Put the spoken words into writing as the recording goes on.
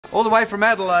All the way from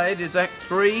Adelaide is Act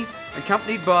 3,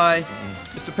 accompanied by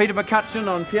Mr. Peter McCutcheon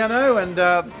on piano, and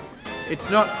it's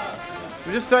not...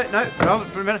 We just don't... No, hold it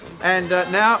for a minute. And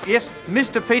now, yes,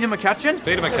 Mr. Peter McCutcheon.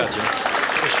 Peter McCutcheon.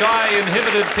 The shy,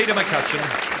 inhibited Peter McCutcheon.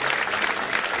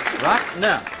 Right,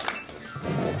 now.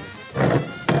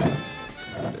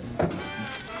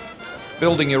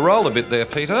 Building your role a bit there,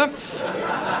 Peter.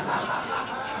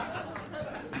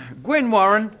 Gwen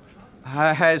Warren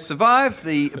has survived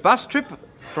the bus trip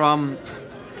from...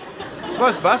 It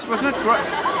was bus, wasn't it?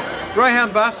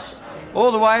 Greyhound bus,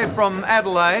 all the way from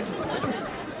Adelaide.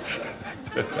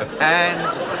 And...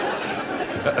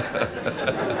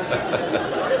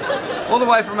 all the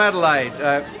way from Adelaide.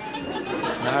 No,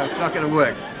 it's not going to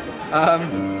work.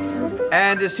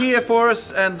 And is here for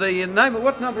us, and the name of...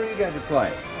 What number are you going to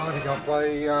play? I think I'll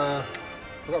play...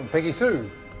 forgotten, Peggy Sue.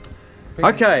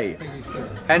 Okay. Peggy Sue.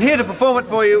 And here to perform it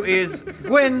for you is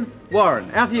Gwen Warren.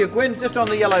 Out here, Gwen, just on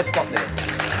the yellow spot there.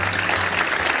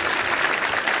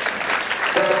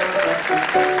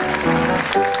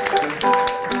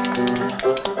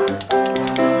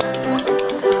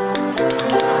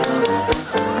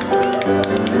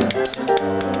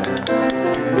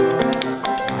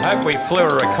 I hope we flew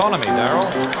her economy, Daryl.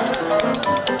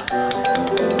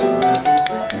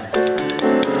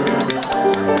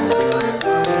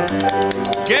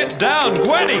 Get down,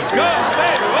 Gwenny! Go!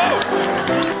 Hey, whoa!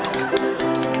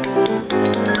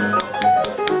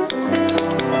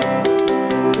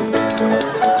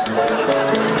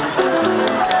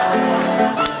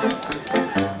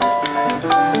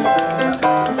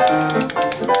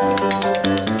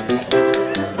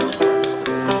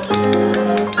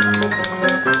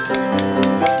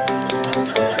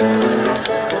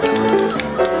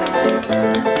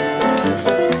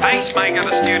 Pacemaker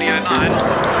to Studio 9.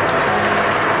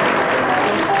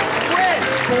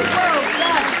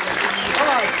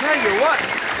 Tell you what,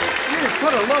 you've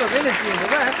put a lot of energy into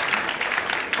that.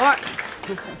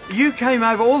 You came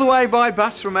over all the way by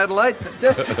bus from Adelaide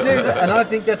just to do that, and I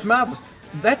think that's marvellous.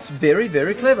 That's very,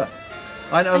 very clever.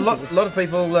 I know a lot of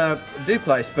people do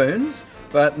play spoons,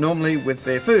 but normally with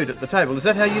their food at the table. Is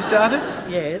that how you started?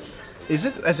 Yes. Is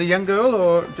it as a young girl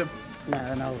or? No,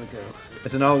 an older girl.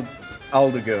 As an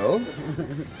older girl,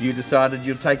 you decided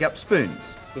you'd take up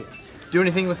spoons. Yes. Do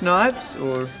anything with knives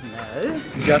or? No.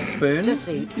 Just spoons? Just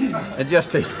eat. And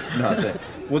just eat. No,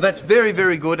 well, that's very,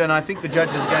 very good, and I think the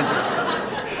judges are going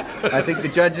to... I think the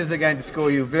judges are going to score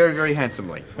you very, very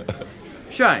handsomely.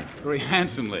 Shane. Very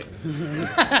handsomely.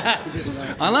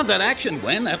 I love that action,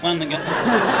 Gwen, that one.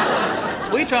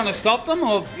 Were you trying to stop them,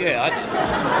 or... Yeah,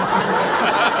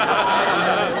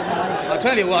 I'll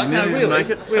tell you what, no, really,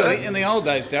 in the old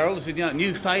days, Daryl,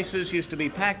 new faces used to be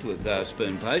packed with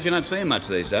spoon plays. You don't see them much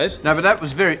these days. No, but that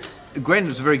was Gwen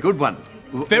was a very good one.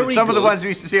 Very Some good. of the ones we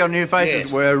used to see on New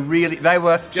Faces were really... They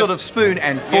were sort of spoon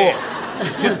and fork.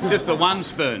 Yes. just the one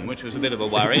spoon, which was a bit of a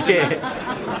worry. Yes.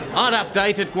 I'd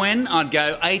update it, Gwen. I'd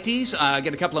go 80s,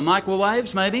 get a couple of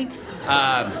microwaves, maybe.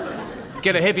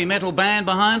 Get a heavy metal band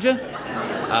behind you.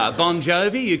 Bon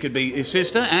Jovi, you could be his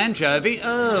sister, and Jovi.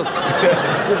 Oh.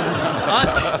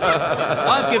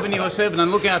 I've given you a 7,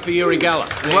 and look out for Uri Geller.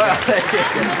 Well,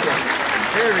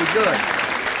 very good.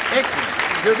 Excellent.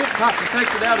 You're a bit tough. It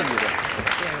takes it out of you.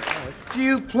 Do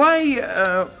you play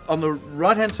on the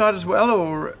right-hand side as well,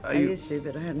 or are you... I used to,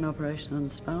 but I had an operation on the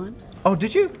spine. Oh,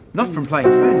 did you? Not from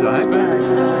playing spoons, I hope.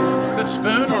 Is it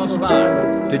spoon or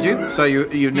spine? Did you? So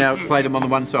you now play them on the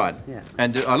one side? Yeah.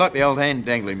 And I like the old hand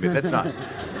dangling bit. That's nice.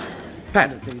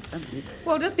 Pat.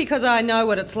 Well, just because I know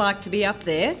what it's like to be up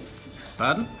there,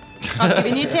 Pardon? I've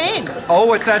given you 10.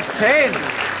 Oh, it's a 10.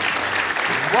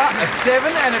 What, a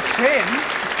 7 and a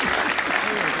 10?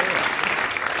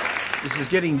 This is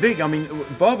getting big. I mean,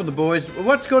 Bob and the boys,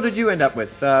 what score did you end up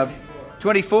with?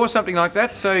 24, something like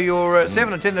that. So you're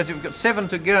 7 and 10. You've got 7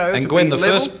 to go. And to Gwen, be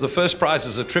the first prize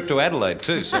is a trip to Adelaide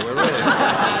too. So we're really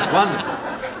wonderful.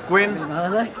 Gwen,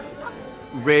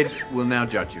 Red will now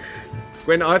judge you.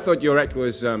 Gwen, I thought your act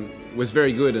was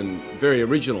very good and very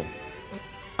original.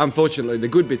 Unfortunately, the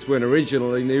good bits weren't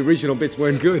original and the original bits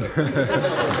weren't good. It's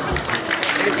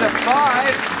a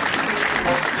 5.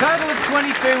 Total of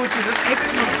 22, which is an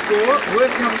excellent score.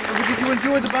 Worth coming. Did you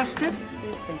enjoy the bus trip?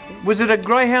 Yes, thank you. Was it a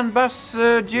Greyhound bus,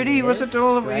 Judy? Yes, Was it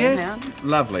all of Greyhound. Yes.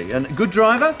 Lovely. And good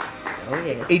driver? Oh,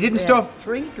 yes. He didn't We stop. had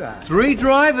 3 drivers. 3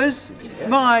 drivers? Yes.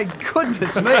 My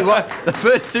goodness me! What? The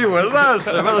first 2 were lost.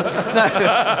 No.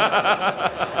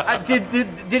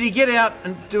 Did he get out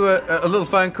and do a little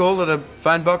phone call at a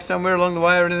phone box somewhere along the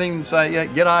way or anything and say, yeah,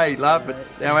 "G'day, love,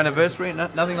 it's our anniversary"? No,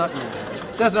 nothing like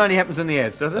that. Doesn't only happen in the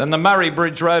ads, does it? And the Murray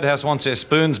Bridge Roadhouse wants their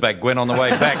spoons back, Gwen, on the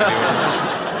way back.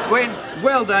 Gwen,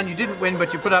 Well done. You didn't win,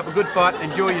 but you put up a good fight.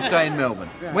 Enjoy your stay in Melbourne.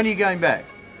 Right. When are you going back?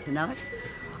 Tonight?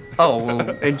 Oh, well,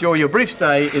 enjoy your brief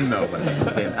stay in Melbourne.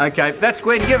 Then. Okay, that's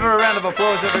Gwen. Give her a round of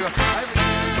applause, everyone.